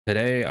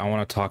Today, I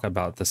want to talk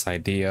about this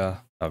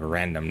idea of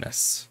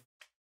randomness.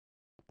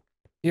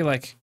 I feel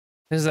like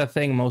this is a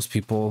thing most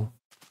people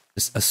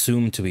just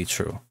assume to be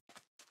true.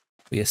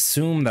 We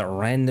assume that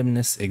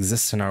randomness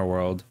exists in our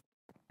world,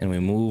 and we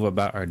move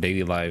about our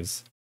daily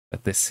lives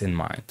with this in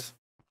mind.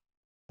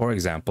 For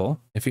example,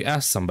 if you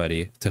ask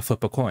somebody to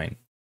flip a coin,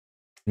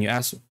 and you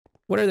ask,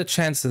 what are the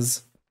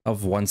chances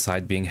of one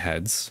side being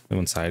heads and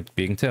one side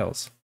being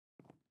tails?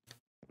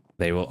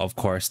 They will, of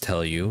course,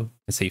 tell you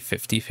it's a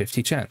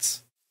 50-50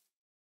 chance.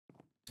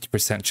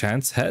 50%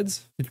 chance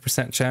heads,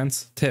 50%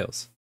 chance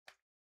tails.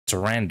 It's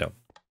random.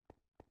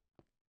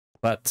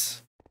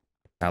 But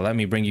now let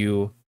me bring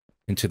you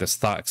into this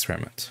thought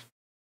experiment.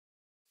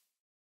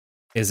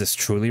 Is this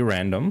truly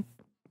random?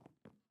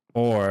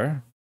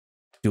 Or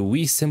do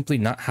we simply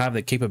not have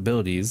the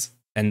capabilities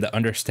and the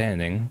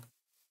understanding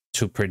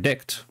to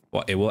predict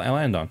what it will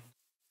land on?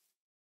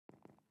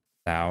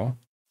 Now,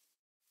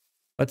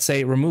 let's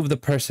say remove the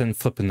person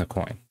flipping the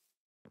coin.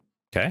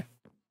 Okay?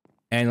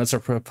 And let's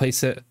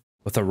replace it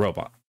with a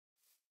robot.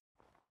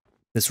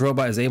 This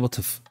robot is able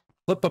to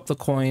flip up the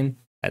coin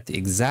at the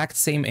exact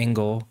same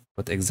angle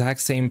with the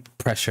exact same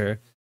pressure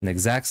and the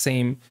exact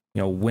same,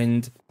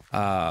 wind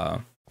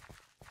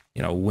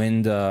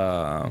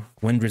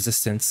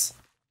resistance.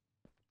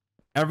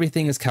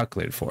 Everything is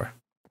calculated for.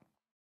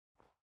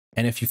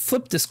 And if you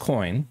flip this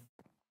coin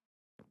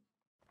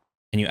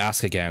and you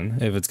ask again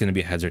if it's going to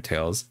be heads or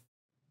tails,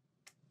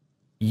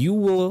 you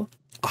will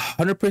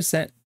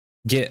 100%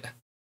 get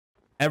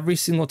every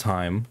single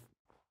time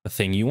the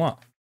thing you want.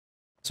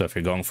 So if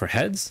you're going for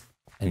heads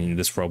and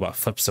this robot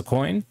flips a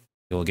coin,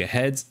 you'll get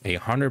heads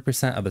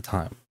 100% of the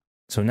time.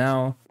 So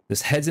now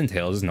this heads and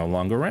tails is no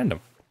longer random.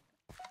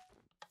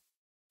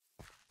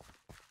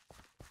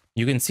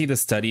 You can see the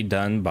study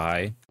done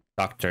by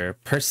Dr.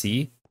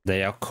 Percy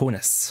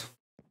Diaconis,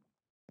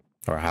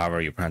 or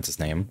however you pronounce his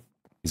name.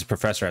 He's a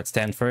professor at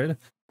Stanford,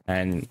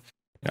 and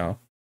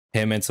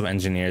him and some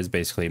engineers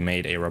basically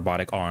made a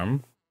robotic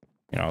arm,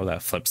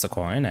 that flips a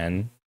coin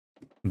and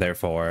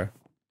therefore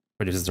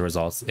produces the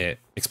results it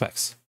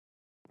expects.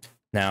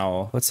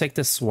 Now, let's take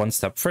this one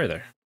step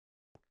further.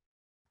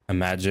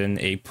 Imagine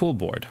a pool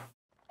board.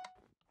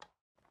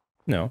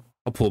 A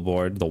pool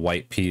board, the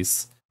white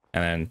piece,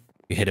 and then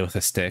you hit it with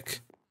a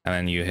stick, and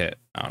then you hit,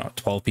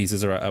 12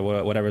 pieces or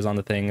whatever's on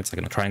the thing. It's like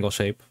in a triangle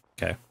shape.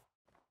 Okay.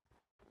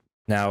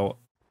 Now,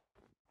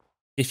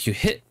 if you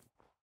hit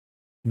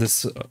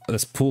this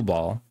pool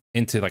ball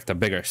into like the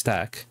bigger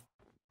stack,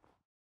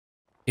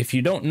 if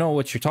you don't know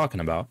what you're talking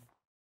about,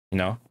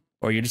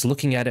 or you're just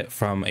looking at it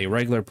from a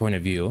regular point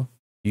of view,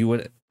 you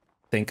would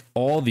think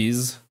all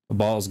these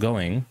balls are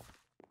going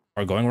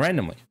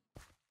randomly.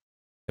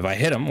 If I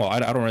hit them, well, I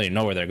don't really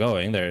know where they're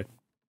going.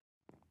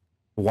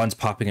 One's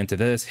popping into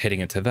this, hitting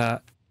into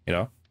that,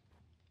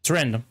 it's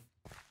random.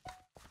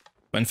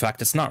 But in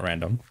fact, it's not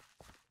random.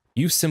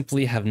 You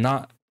simply have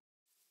not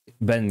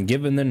been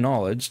given the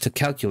knowledge to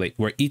calculate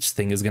where each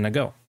thing is going to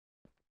go.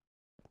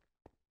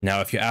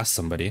 Now, if you ask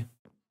somebody,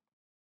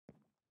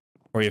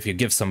 or if you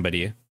give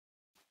somebody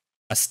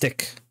a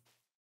stick,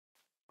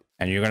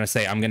 and you're going to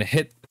say, I'm going to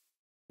hit,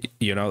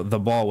 the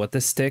ball with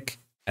this stick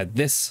at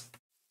this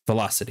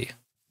velocity,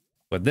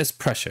 with this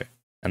pressure,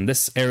 and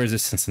this air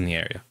resistance in the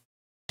area,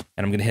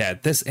 and I'm going to hit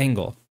at this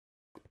angle.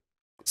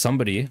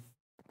 Somebody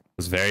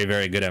who's very,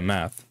 very good at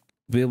math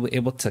will be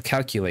able to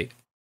calculate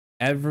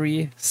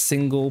every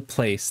single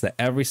place that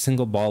every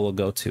single ball will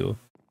go to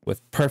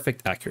with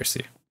perfect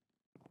accuracy.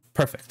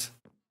 Perfect.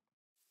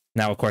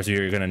 Now, of course,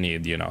 you're going to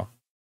need, a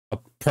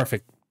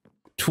perfect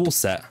tool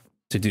set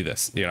to do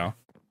this,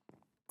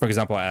 For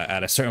example,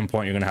 at a certain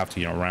point, you're going to have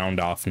to,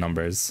 round off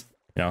numbers,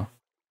 So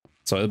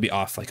it'll be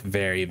off like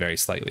very, very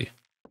slightly.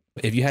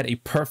 But if you had a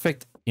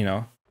perfect,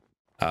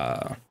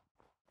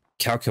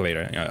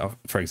 calculator,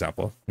 for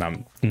example,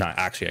 not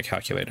actually a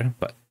calculator,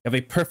 but you have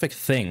a perfect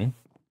thing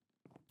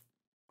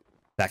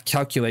that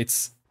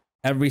calculates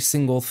every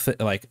single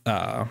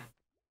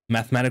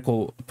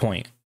mathematical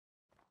point,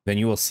 then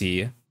you will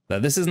see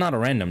that this is not a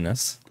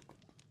randomness.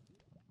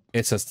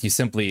 It's just you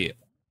simply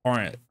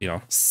aren't,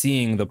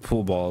 seeing the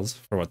pool balls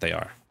for what they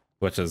are,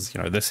 which is,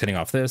 this hitting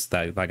off this,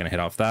 that gonna hit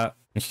off that,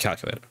 and you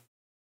calculate it.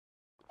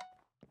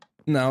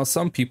 Now,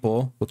 some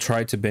people will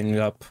try to bring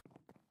up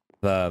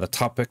the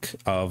topic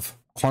of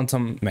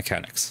quantum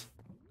mechanics.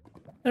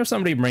 And if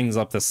somebody brings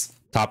up this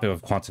topic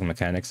of quantum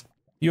mechanics,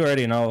 you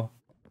already know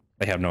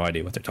they have no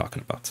idea what they're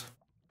talking about.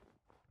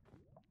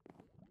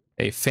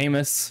 A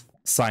famous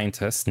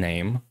scientist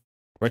named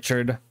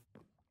Richard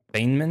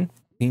Feynman,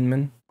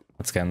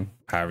 once again,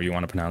 however you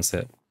want to pronounce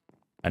it,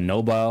 a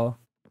Nobel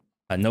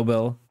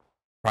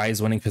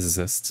Prize-winning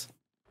physicist,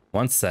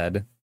 once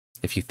said,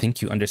 if you think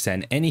you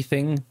understand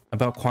anything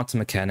about quantum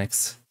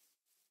mechanics,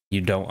 you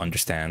don't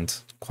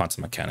understand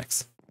quantum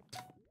mechanics.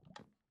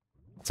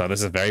 So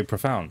this is very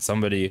profound.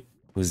 Somebody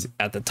who's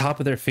at the top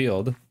of their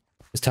field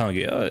is telling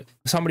you, if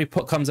somebody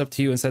comes up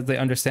to you and says they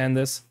understand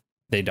this,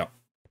 they don't.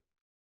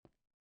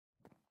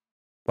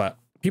 But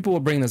people will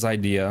bring this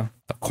idea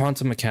of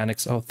quantum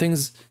mechanics. Oh,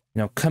 things,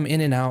 come in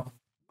and out,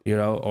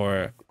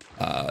 or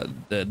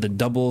the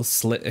double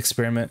slit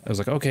experiment. It was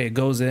like, okay, it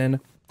goes in,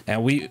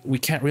 and we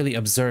can't really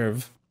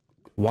observe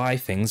why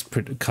things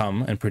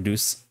come and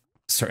produce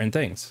certain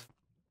things.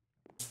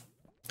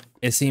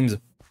 It seems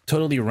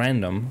totally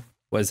random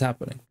what is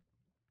happening.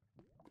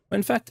 But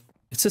in fact,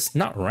 it's just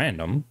not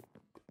random.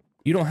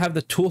 You don't have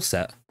the tool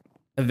set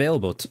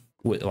available to,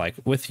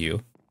 with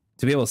you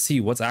to be able to see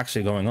what's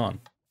actually going on.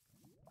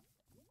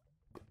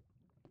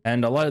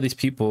 And a lot of these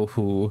people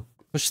who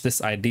push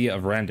this idea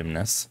of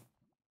randomness,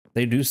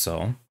 they do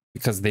so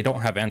because they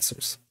don't have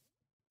answers.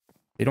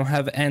 They don't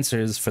have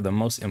answers for the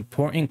most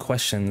important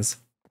questions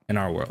in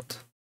our world.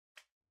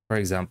 For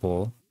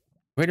example,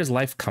 where does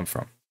life come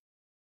from?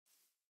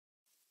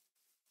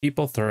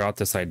 People throw out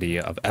this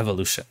idea of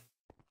evolution.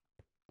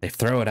 They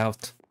throw it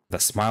out with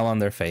a smile on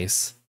their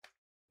face.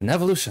 And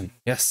evolution,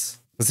 yes,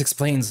 this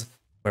explains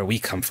where we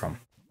come from.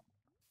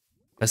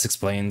 This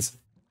explains,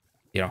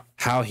 you know,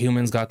 how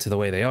humans got to the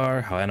way they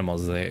are, how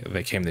animals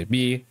they came to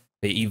be.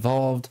 They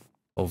evolved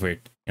over, you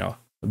know,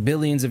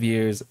 billions of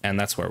years, and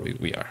that's where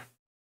we are.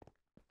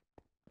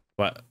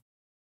 But,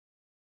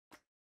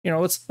 you know,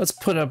 let's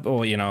put up,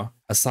 oh, you know,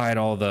 aside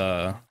all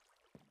the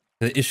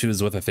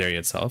issues with the theory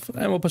itself,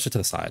 and we'll push it to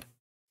the side.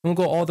 And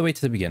we'll go all the way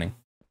to the beginning.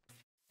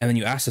 And then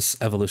you ask this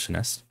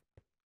evolutionist,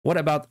 what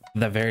about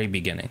the very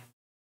beginning?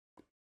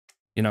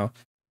 You know,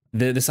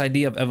 this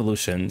idea of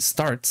evolution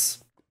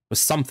starts with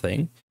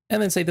something,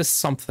 and then say this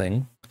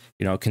something,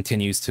 you know,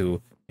 continues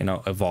to, you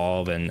know,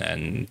 evolve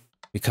and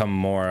become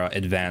more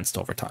advanced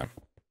over time.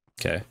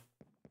 Okay.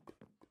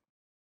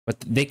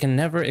 But they can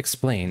never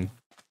explain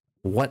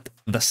what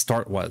the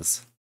start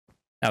was.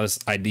 Now, this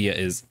idea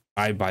is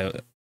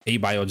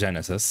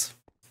abiogenesis,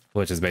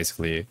 which is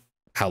basically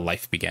how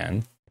life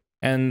began.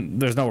 And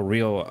there's no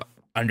real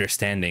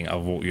understanding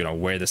of, you know,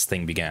 where this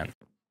thing began.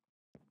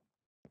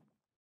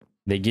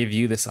 They give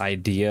you this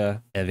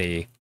idea of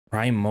a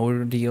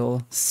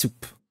primordial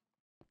soup.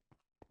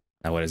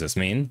 Now, what does this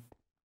mean?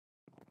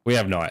 We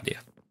have no idea.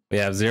 We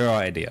have zero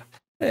idea.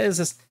 It's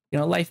just, you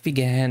know, life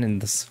began in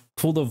this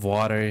pool of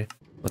water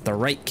with the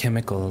right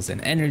chemicals and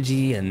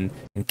energy and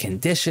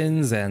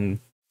conditions, and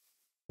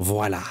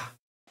voila,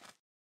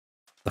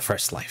 the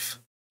first life.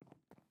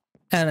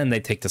 And then they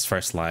take this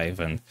first life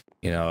and,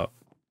 you know,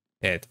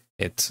 it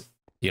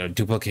you know,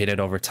 duplicated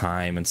over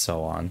time and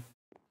so on.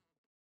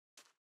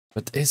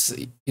 But it's,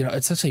 you know,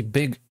 it's such a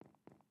big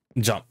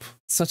jump,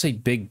 such a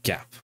big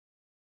gap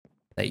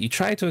that you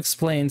try to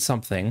explain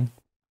something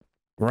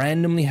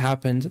randomly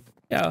happened,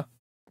 yeah,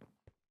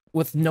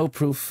 with no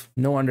proof,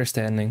 no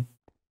understanding.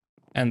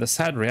 And the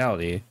sad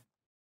reality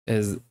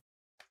is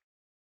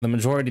the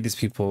majority of these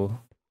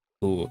people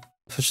who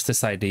push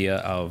this idea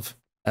of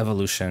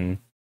evolution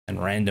and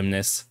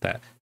randomness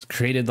that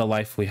created the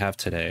life we have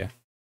today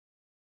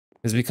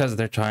is because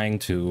they're trying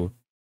to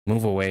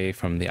move away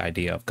from the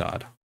idea of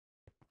God.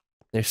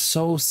 They're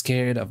so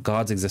scared of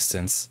God's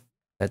existence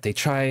that they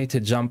try to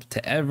jump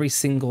to every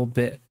single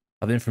bit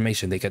of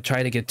information they could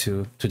try to get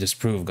to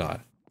disprove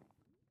God.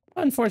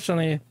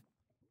 Unfortunately,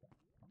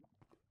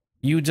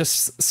 you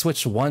just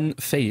switch one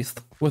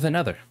faith with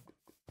another.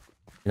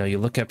 You know, you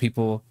look at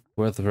people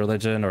with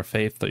religion or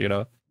faith, you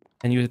know,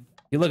 and you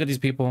look at these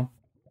people,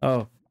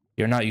 oh,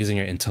 you're not using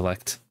your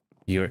intellect.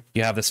 You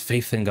have this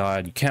faith in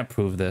God, you can't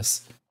prove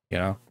this, you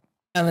know?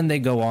 And then they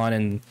go on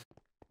and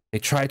they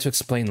try to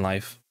explain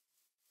life,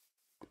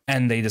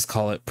 and they just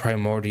call it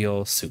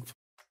primordial soup.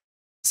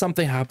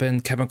 Something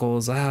happened,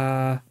 chemicals,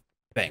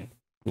 bang,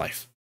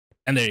 life.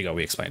 And there you go,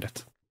 we explained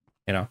it,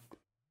 you know?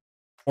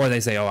 Or they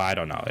say, oh, I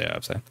don't know, yeah,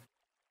 I'm saying.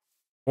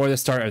 Or the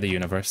start of the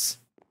universe.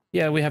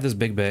 Yeah, we have this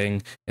Big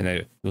Bang, and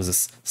it was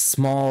this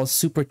small,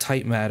 super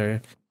tight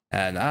matter,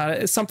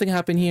 and something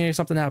happened here,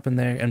 something happened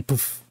there, and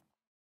poof,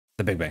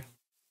 the Big Bang,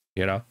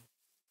 you know?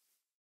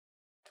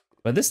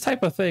 But this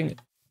type of thing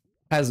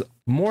has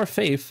more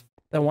faith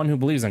than one who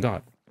believes in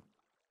God.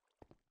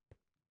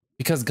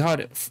 Because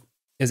God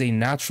is a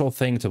natural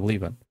thing to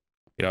believe in.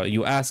 You know,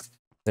 you ask,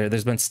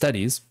 there's been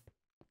studies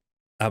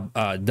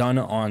done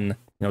on, you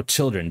know,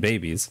 children,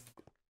 babies,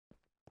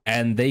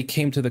 and they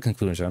came to the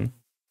conclusion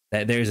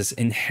that there's this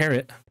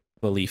inherent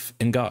belief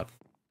in God.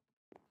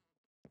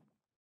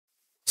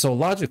 So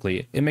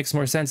logically, it makes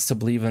more sense to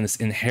believe in this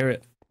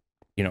inherent,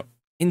 you know,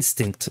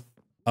 instinct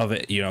of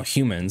it, you know,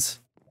 humans,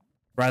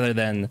 rather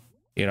than,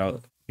 you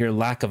know, your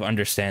lack of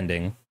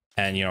understanding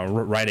and, you know,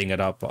 writing it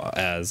up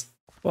as,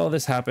 well,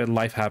 this happened,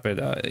 life happened,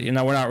 you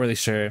know, we're not really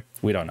sure,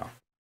 we don't know.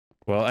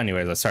 Well,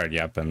 anyways, I started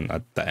yapping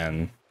at the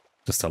end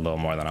just a little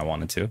more than I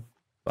wanted to,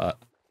 but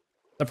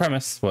the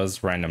premise was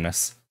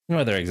randomness,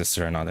 whether it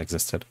existed or not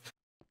existed.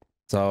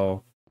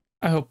 So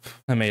I hope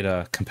I made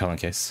a compelling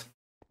case.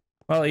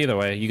 Well, either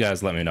way, you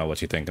guys let me know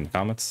what you think in the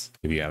comments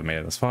if you have made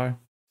it this far.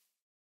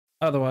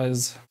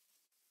 Otherwise,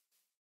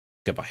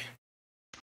 goodbye.